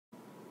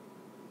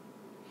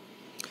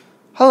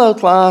Hello,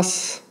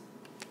 class.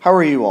 How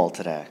are you all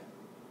today?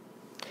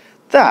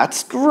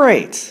 That's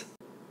great.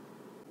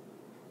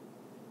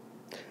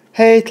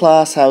 Hey,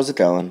 class, how's it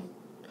going?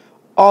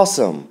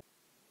 Awesome.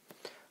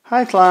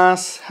 Hi,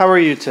 class. How are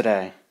you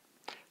today?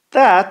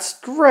 That's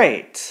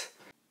great.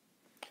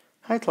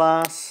 Hi,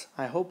 class.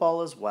 I hope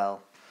all is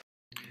well.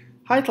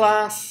 Hi,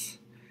 class.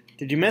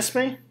 Did you miss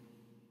me?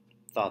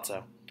 Thought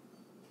so.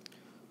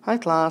 Hi,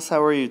 class.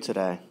 How are you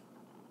today?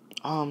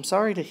 Oh, I'm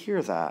sorry to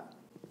hear that.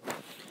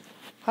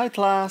 Hi,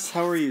 class.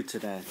 How are you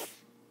today?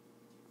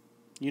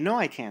 You know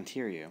I can't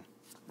hear you,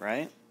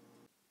 right?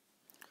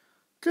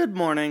 Good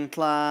morning,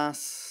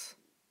 class.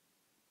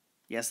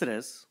 Yes, it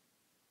is.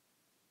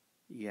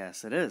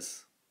 Yes, it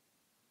is.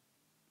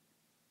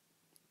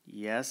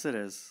 Yes, it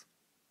is.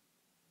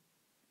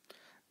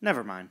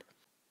 Never mind.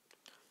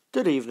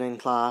 Good evening,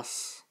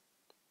 class.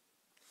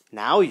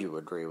 Now you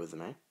agree with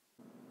me.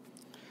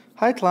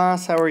 Hi,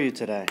 class. How are you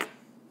today?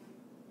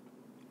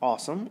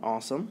 Awesome,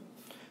 awesome.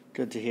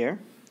 Good to hear.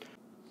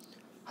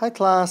 Hi,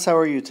 class. How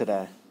are you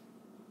today?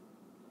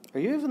 Are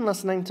you even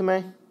listening to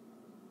me?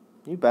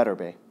 You better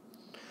be.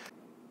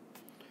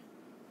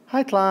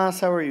 Hi,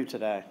 class. How are you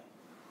today?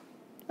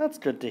 That's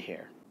good to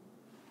hear.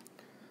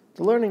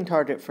 The learning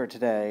target for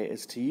today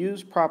is to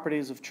use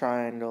properties of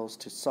triangles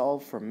to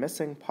solve for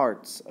missing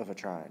parts of a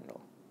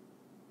triangle.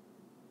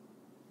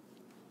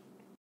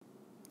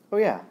 Oh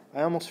yeah,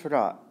 I almost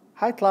forgot.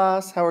 Hi,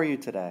 class. How are you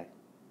today?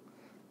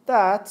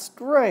 That's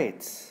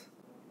great.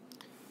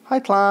 Hi,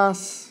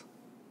 class.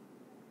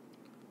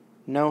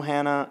 No,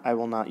 Hannah, I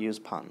will not use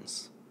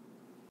puns.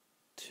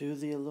 To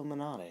the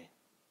Illuminati.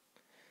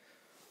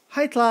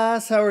 Hi,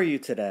 class. How are you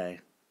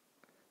today?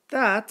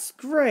 That's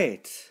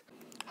great.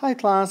 Hi,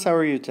 class. How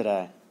are you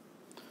today?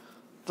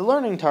 The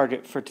learning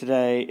target for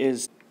today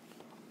is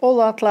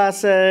Hola,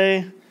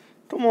 clase.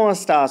 ¿Cómo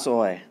estás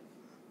hoy?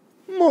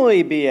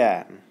 Muy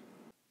bien.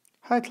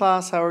 Hi,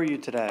 class. How are you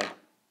today?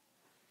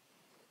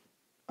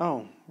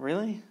 Oh,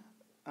 really?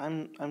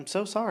 I'm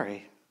so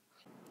sorry.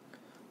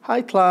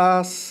 Hi,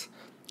 class.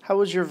 How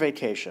was your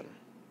vacation?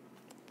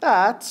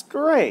 That's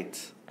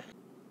great.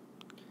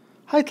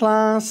 Hi,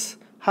 class.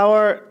 How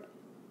are...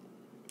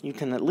 You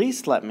can at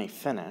least let me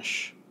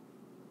finish.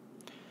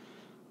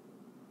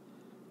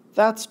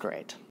 That's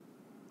great.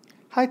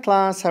 Hi,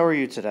 class. How are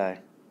you today?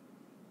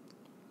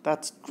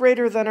 That's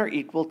greater than or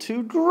equal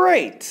to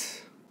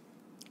great.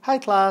 Hi,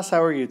 class.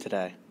 How are you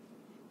today?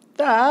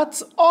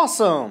 That's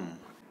awesome.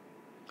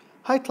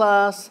 Hi,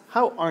 class.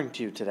 How aren't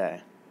you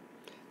today?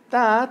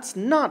 That's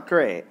not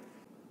great.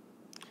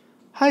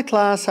 Hi,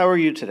 class. How are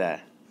you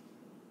today?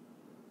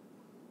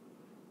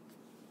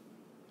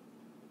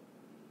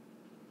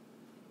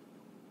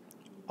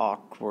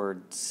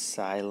 Awkward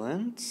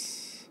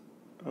silence.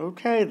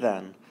 Okay,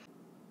 then.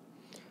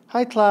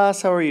 Hi,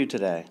 class. How are you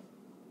today?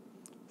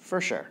 For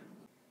sure.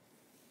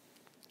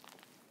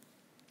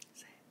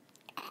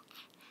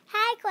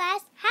 Hi,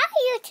 class. How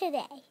are you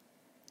today?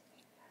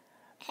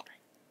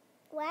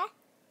 What?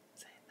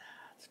 Say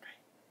that's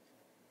great.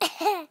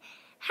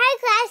 Hi,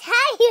 class.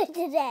 How are you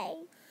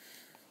today?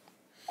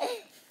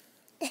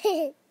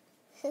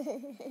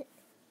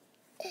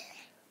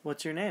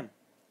 What's your name?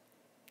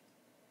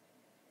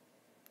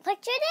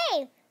 What's your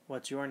name?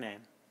 What's your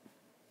name?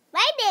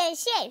 My name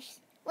is James.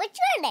 What's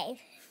your name?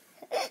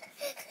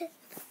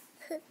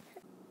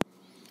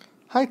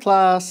 Hi,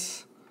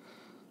 class.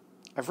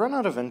 I've run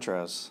out of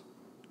intros.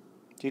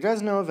 Do you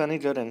guys know of any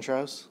good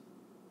intros?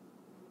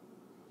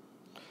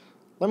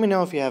 Let me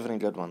know if you have any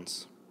good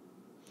ones.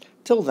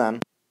 Till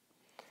then.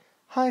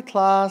 Hi,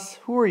 class.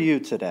 Who are you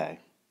today?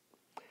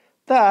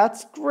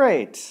 That's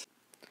great.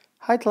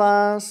 Hi,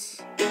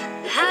 class.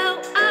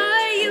 How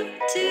are you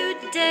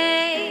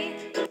today?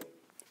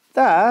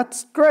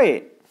 That's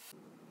great.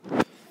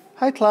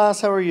 Hi,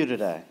 class. How are you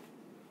today?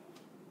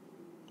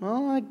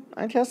 Well,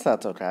 I guess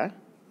that's okay.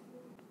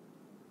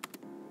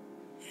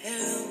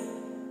 Hello,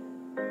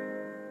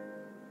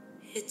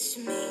 it's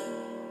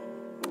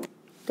me.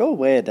 Go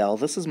away, Adele.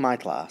 This is my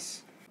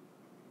class.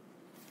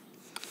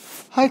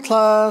 Hi,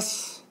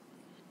 class.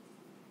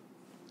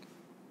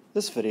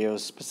 This video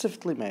is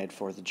specifically made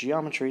for the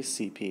Geometry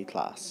CP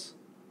class.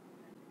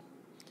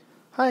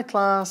 Hi,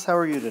 class. How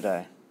are you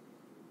today?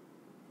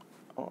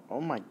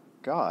 Oh my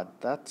God,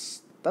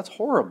 that's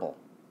horrible.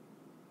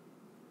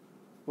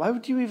 Why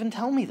would you even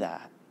tell me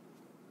that?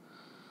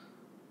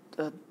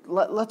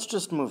 Let's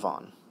just move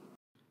on.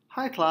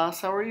 Hi,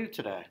 class. How are you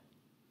today?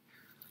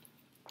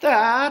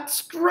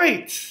 That's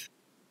great.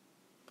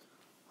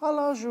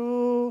 Hello,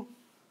 Ju.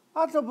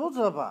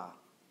 Atabutaba.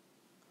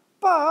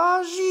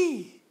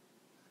 Baji.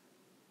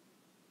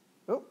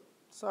 Oh,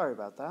 sorry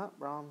about that.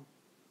 Wrong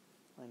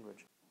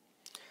language.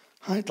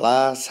 Hi,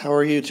 class. How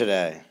are you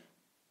today?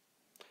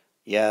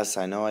 Yes,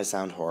 I know I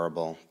sound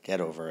horrible.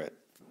 Get over it.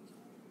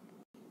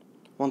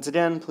 Once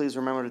again, please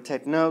remember to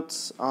take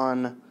notes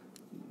on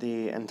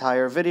the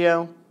entire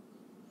video.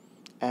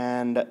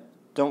 And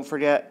don't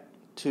forget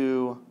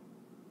to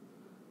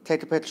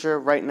take a picture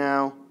right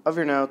now of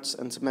your notes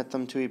and submit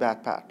them to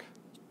eBackpack.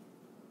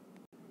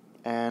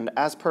 And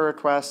as per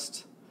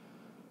request,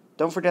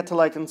 Don't forget to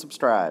like and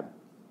subscribe.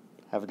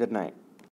 Have a good night.